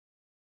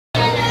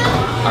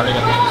I already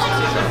got the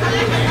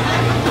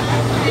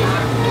 360.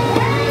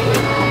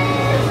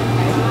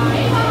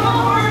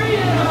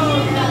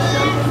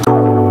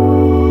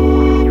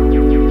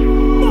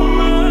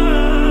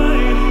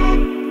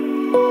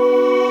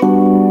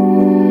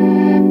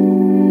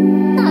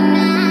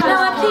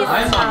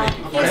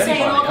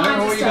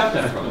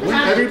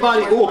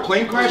 Everybody, oh,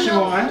 plane crashing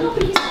line.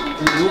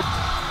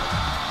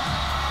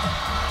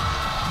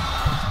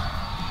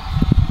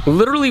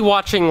 Literally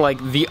watching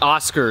like the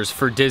Oscars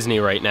for Disney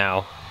right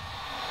now.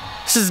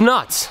 This is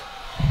nuts.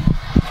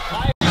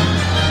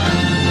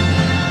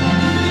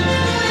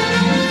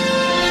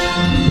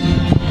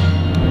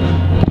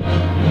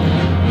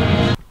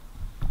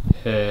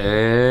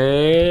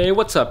 Hey,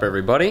 what's up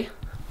everybody?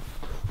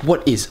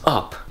 What is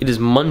up? It is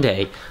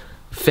Monday,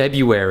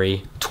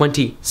 February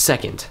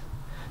 22nd,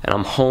 and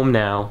I'm home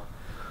now.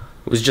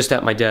 I was just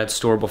at my dad's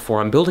store before.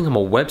 I'm building him a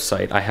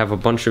website. I have a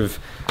bunch of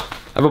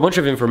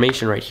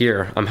information right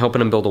here. I'm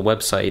helping him build a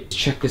website.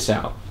 Check this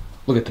out.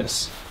 Look at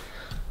this.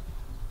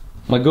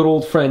 My good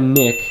old friend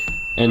Nick,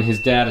 and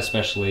his dad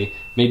especially,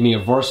 made me a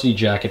Varsity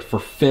Jacket for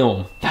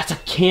film. That's a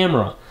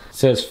camera. It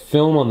says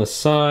film on the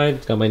side.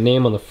 It's got my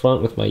name on the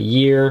front with my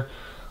year,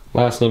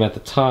 last name at the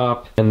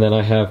top, and then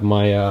I have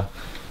my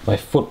my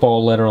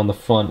football letter on the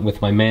front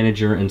with my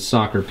manager and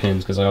soccer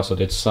pins, because I also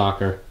did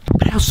soccer.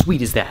 But how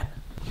sweet is that?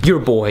 Your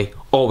boy,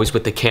 always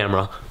with the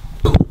camera.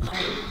 Boom.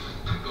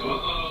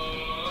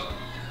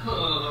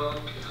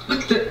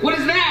 What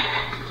is that?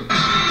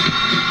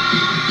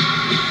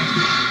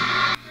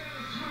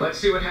 Let's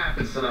see what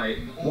happens tonight.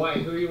 Why?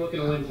 Who are you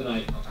looking to win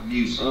tonight?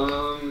 Music.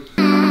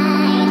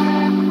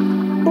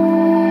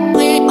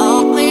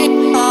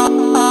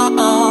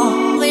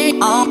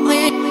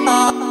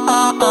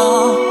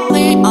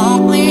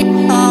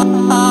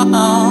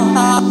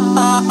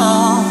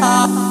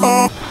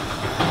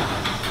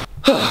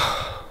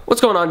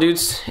 What's going on,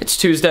 dudes? It's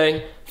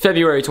Tuesday,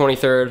 February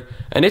 23rd,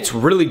 and it's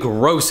really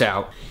gross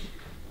out.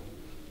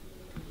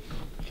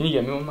 Can you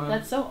get me one, Mom?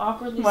 That's so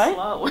awkwardly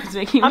slow. It's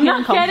making me I'm not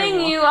uncomfortable.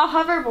 getting you a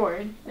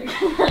hoverboard.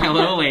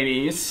 Hello,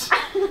 ladies.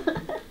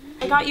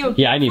 I got you a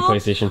Yeah, I need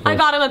PlayStation first. I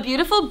got him a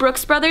beautiful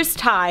Brooks Brothers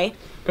tie.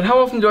 But how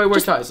often do I wear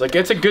ties? Like,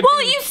 it's a good Well,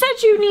 thing. you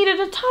said you needed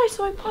a tie,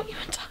 so I bought you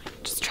a tie.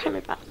 Just try my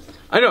best.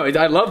 I know,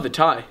 I love the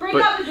tie.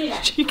 Bring up the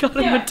data. She got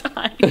him a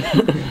tie.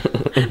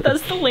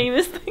 That's the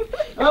lamest thing.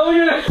 Oh, look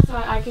at it. So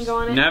I can go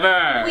on it.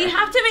 Never. We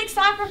have to make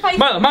sacrifices.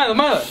 Milo. Nick,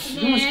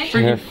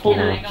 Freaking can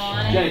I go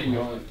on it? Jenna can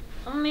go on it.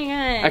 Oh my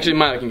god. Actually,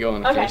 Milo can go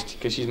on it Okay. first,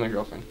 because she's my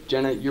girlfriend.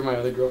 Jenna, you're my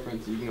other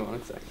girlfriend, so you can go on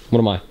it second. What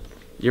am I?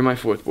 You're my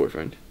fourth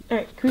boyfriend.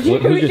 Alright, Who's your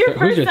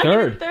first,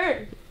 third?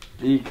 Third.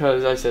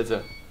 Because I said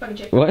so.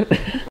 What?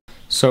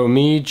 So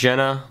me,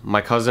 Jenna,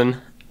 my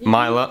cousin,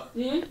 Mila.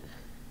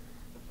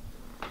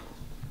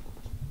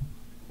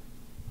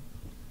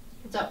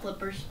 What's up,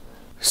 flippers?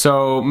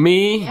 So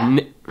me,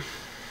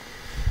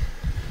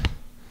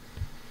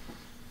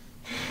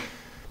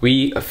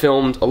 we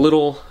filmed a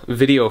little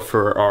video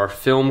for our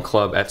film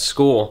club at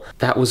school.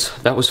 That was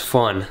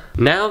fun.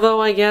 Now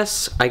though, I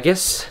guess I'm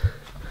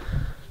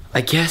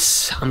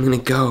gonna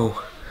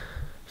go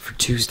for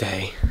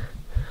Tuesday.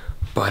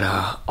 But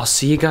I'll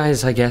see you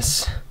guys, I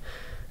guess.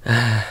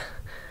 I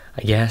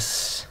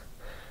guess.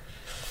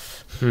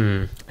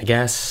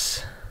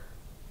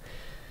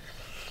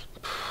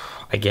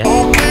 What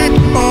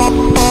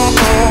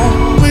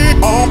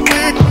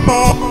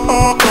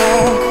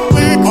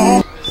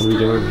are we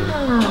doing here?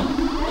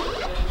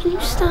 Can you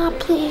stop,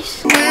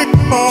 please?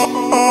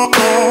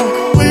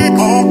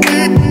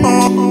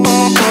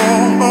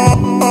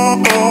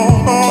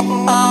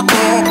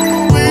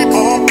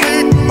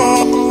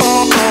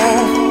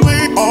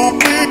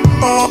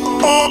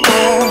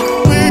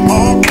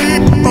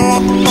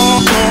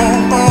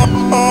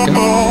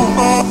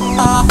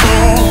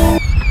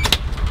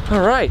 All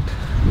right.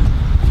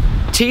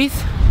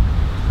 Teeth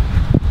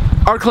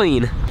are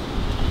clean.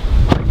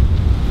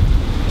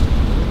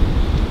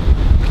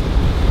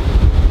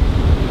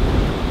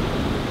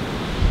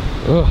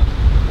 Ugh.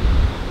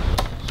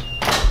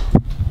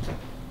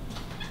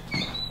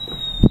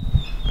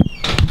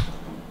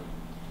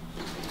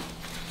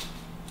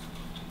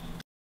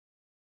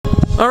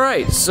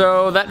 Alright,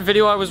 so that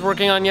video I was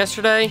working on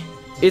yesterday,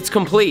 it's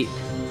complete.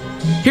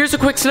 Here's a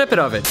quick snippet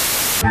of it.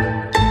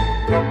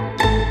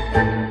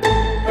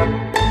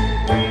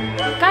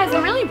 Guys,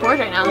 I'm really bored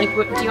right now. Like,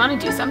 do you want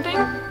to do something?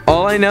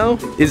 All I know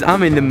is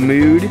I'm in the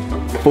mood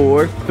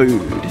for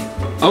food.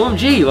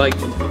 OMG, like,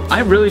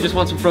 I really just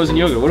want some frozen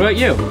yogurt. What about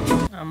you?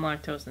 I'm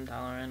lactose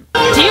intolerant. Do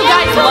you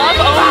guys love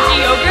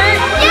OMG yogurt?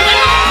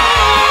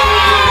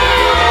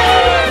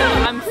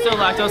 I'm still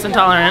lactose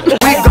intolerant. We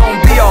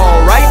gon' be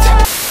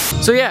alright.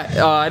 So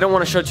yeah, I don't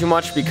want to show too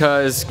much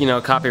because, you know,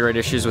 copyright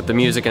issues with the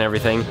music and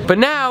everything. But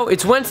now,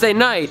 it's Wednesday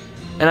night,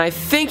 and I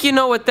think you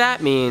know what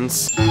that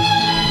means.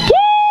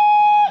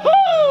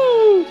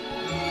 Woo-hoo!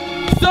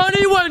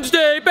 Sunny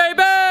Wednesday,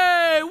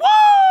 baby! Woo!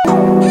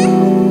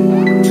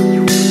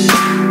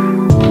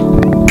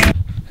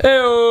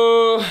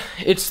 Hey-oh.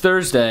 It's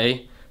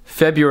Thursday,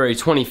 February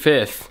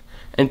 25th,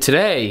 and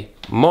today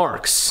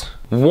marks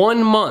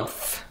 1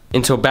 month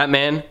into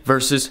Batman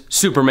vs.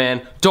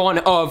 Superman: Dawn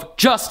of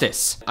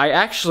Justice. I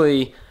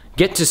actually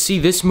get to see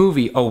this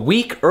movie a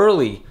week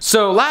early.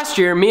 So last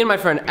year, me and my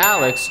friend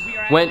Alex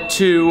went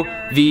to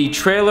the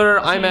trailer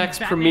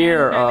IMAX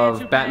premiere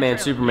of Batman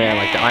Superman,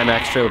 like the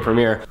IMAX trailer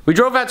premiere. We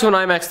drove out to an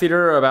IMAX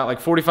theater about like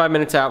 45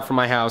 minutes out from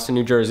my house in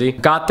New Jersey.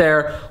 Got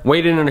there,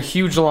 waited in a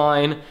huge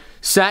line,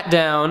 sat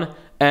down,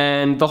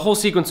 and the whole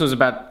sequence was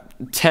about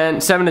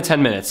 7 to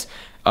 10 minutes.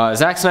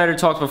 Zack Snyder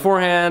talked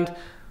beforehand,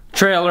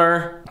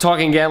 trailer,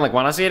 talking again, like,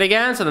 wanna see it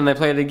again? So then they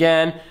played it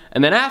again.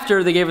 And then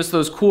after, they gave us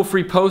those cool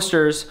free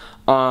posters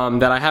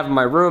that I have in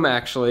my room,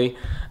 actually.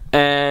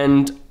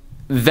 And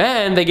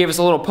then they gave us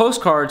a little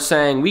postcard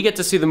saying we get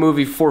to see the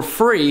movie for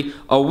free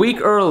a week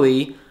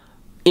early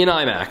in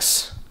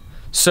IMAX.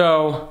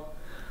 So,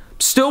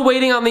 still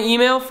waiting on the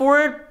email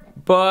for it,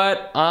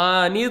 but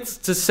needless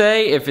to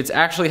say, if it's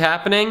actually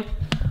happening,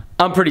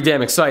 I'm pretty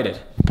damn excited.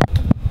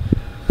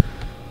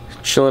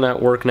 Chilling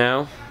at work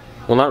now.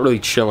 Well, not really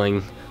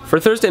chilling. For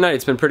Thursday night,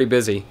 it's been pretty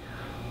busy,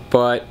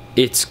 but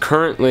it's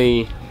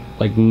currently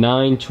like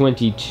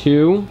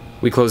 9:22.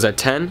 We close at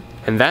 10,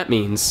 and that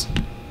means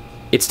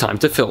it's time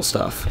to fill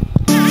stuff.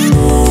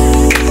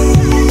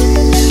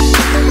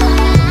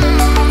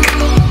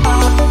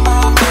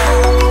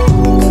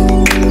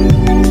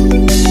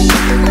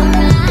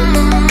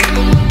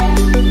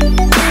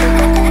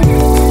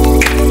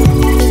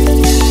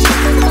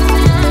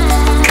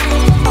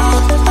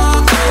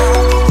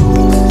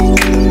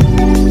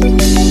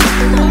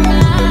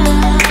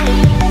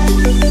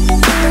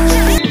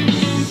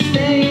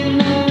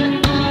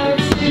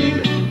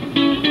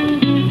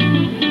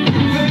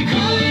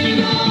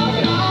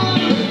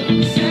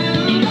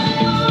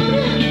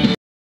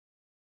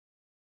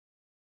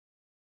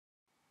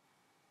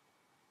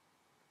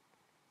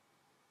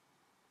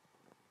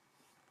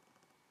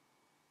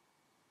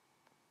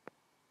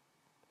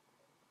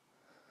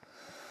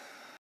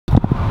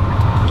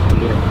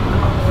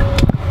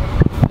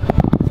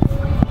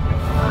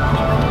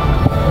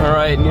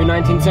 New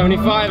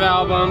 1975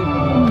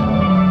 album.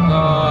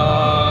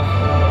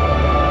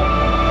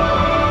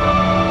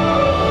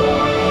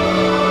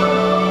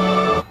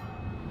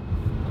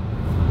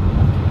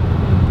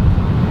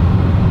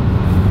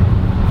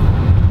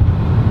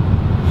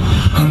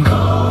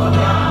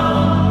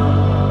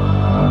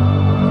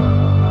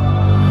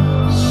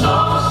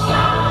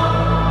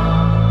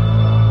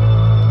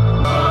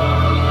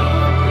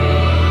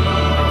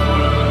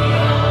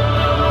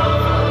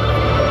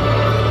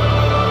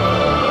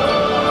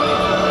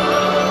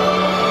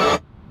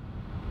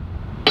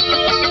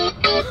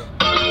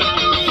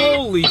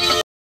 Holy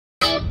sh**.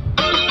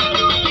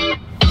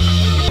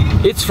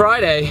 It's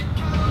Friday,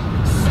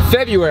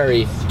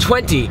 February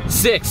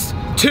 26th,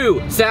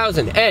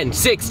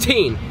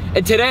 2016,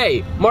 and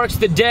today marks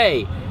the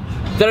day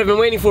that I've been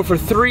waiting for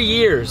 3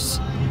 years.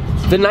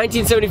 The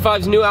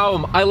 1975's new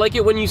album, I Like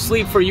It When You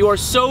Sleep For You Are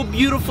So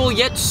Beautiful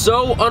Yet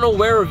So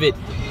Unaware of It,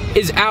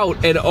 is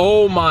out, and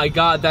oh my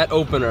god, that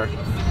opener.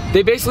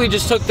 They basically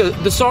just took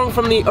the song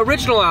from the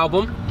original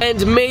album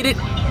and made it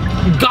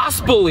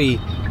gospel-y.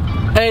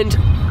 And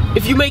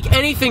if you make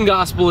anything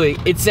gospel-y,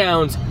 it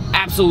sounds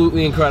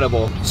absolutely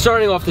incredible.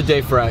 Starting off the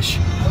day fresh.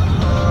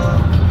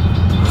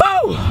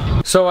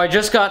 Oh! So I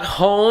just got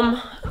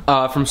home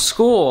from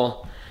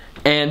school,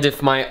 and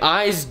if my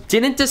eyes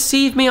didn't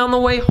deceive me on the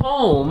way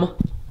home,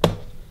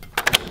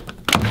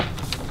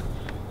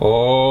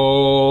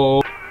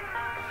 oh.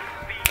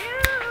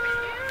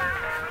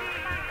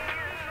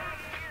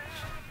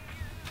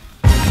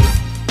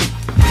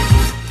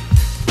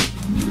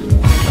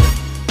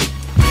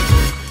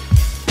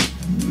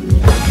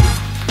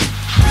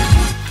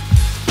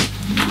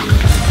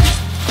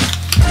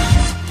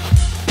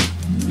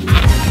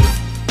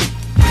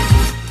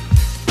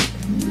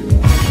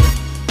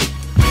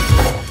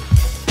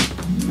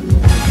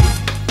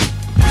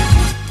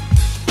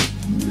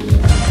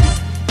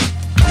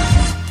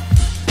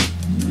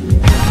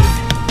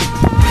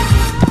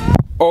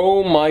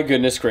 Oh my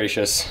goodness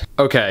gracious.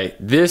 Okay,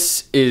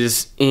 this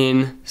is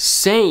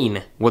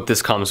insane what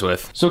this comes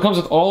with. So it comes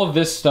with all of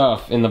this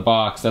stuff in the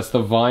box. That's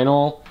the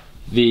vinyl,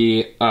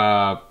 the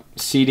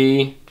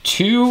CD,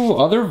 2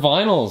 other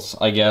vinyls,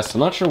 I guess. I'm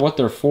not sure what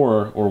they're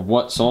for or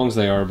what songs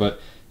they are,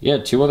 but yeah,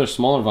 2 other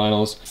smaller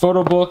vinyls.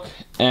 Photo book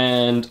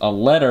and a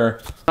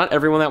letter. Not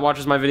everyone that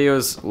watches my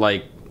videos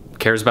like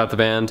cares about the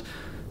band.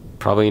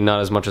 Probably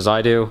not as much as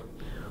I do.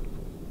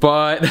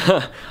 But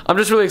I'm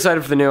just really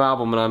excited for the new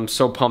album, and I'm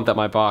so pumped that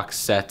my box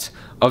set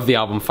of the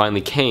album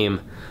finally came.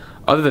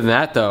 Other than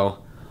that, though,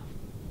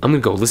 I'm gonna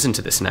go listen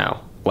to this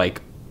now, like,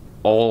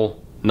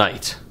 all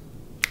night.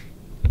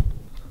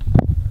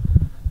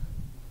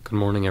 Good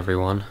morning,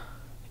 everyone.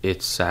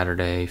 It's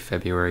Saturday,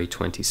 February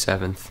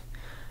 27th,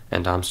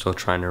 and I'm still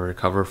trying to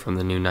recover from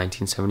the new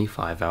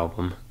 1975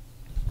 album.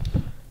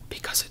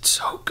 Because it's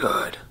so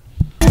good.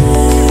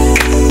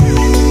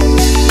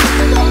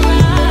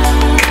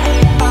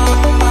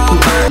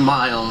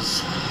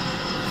 Miles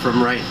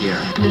from right here.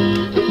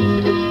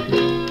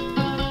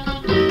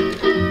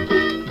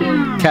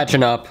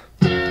 Catching up.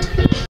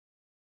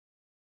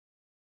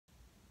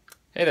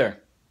 Hey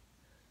there.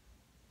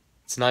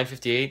 It's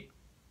 9:58,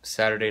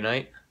 Saturday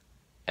night,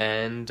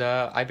 and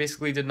I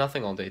basically did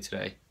nothing all day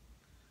today.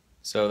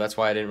 So that's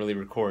why I didn't really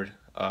record.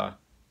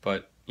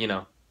 But, you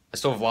know, I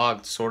still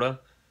vlogged,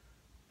 sorta.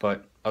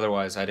 But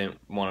otherwise, I didn't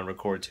want to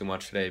record too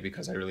much today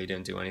because I really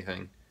didn't do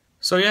anything.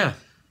 So yeah,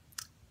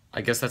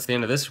 I guess that's the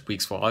end of this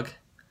week's vlog.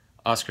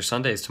 Oscar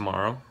Sunday is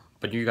tomorrow,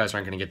 but you guys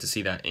aren't going to get to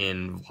see that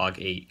in vlog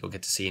 8. You'll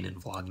get to see it in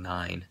vlog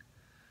 9.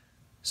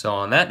 So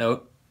on that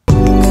note...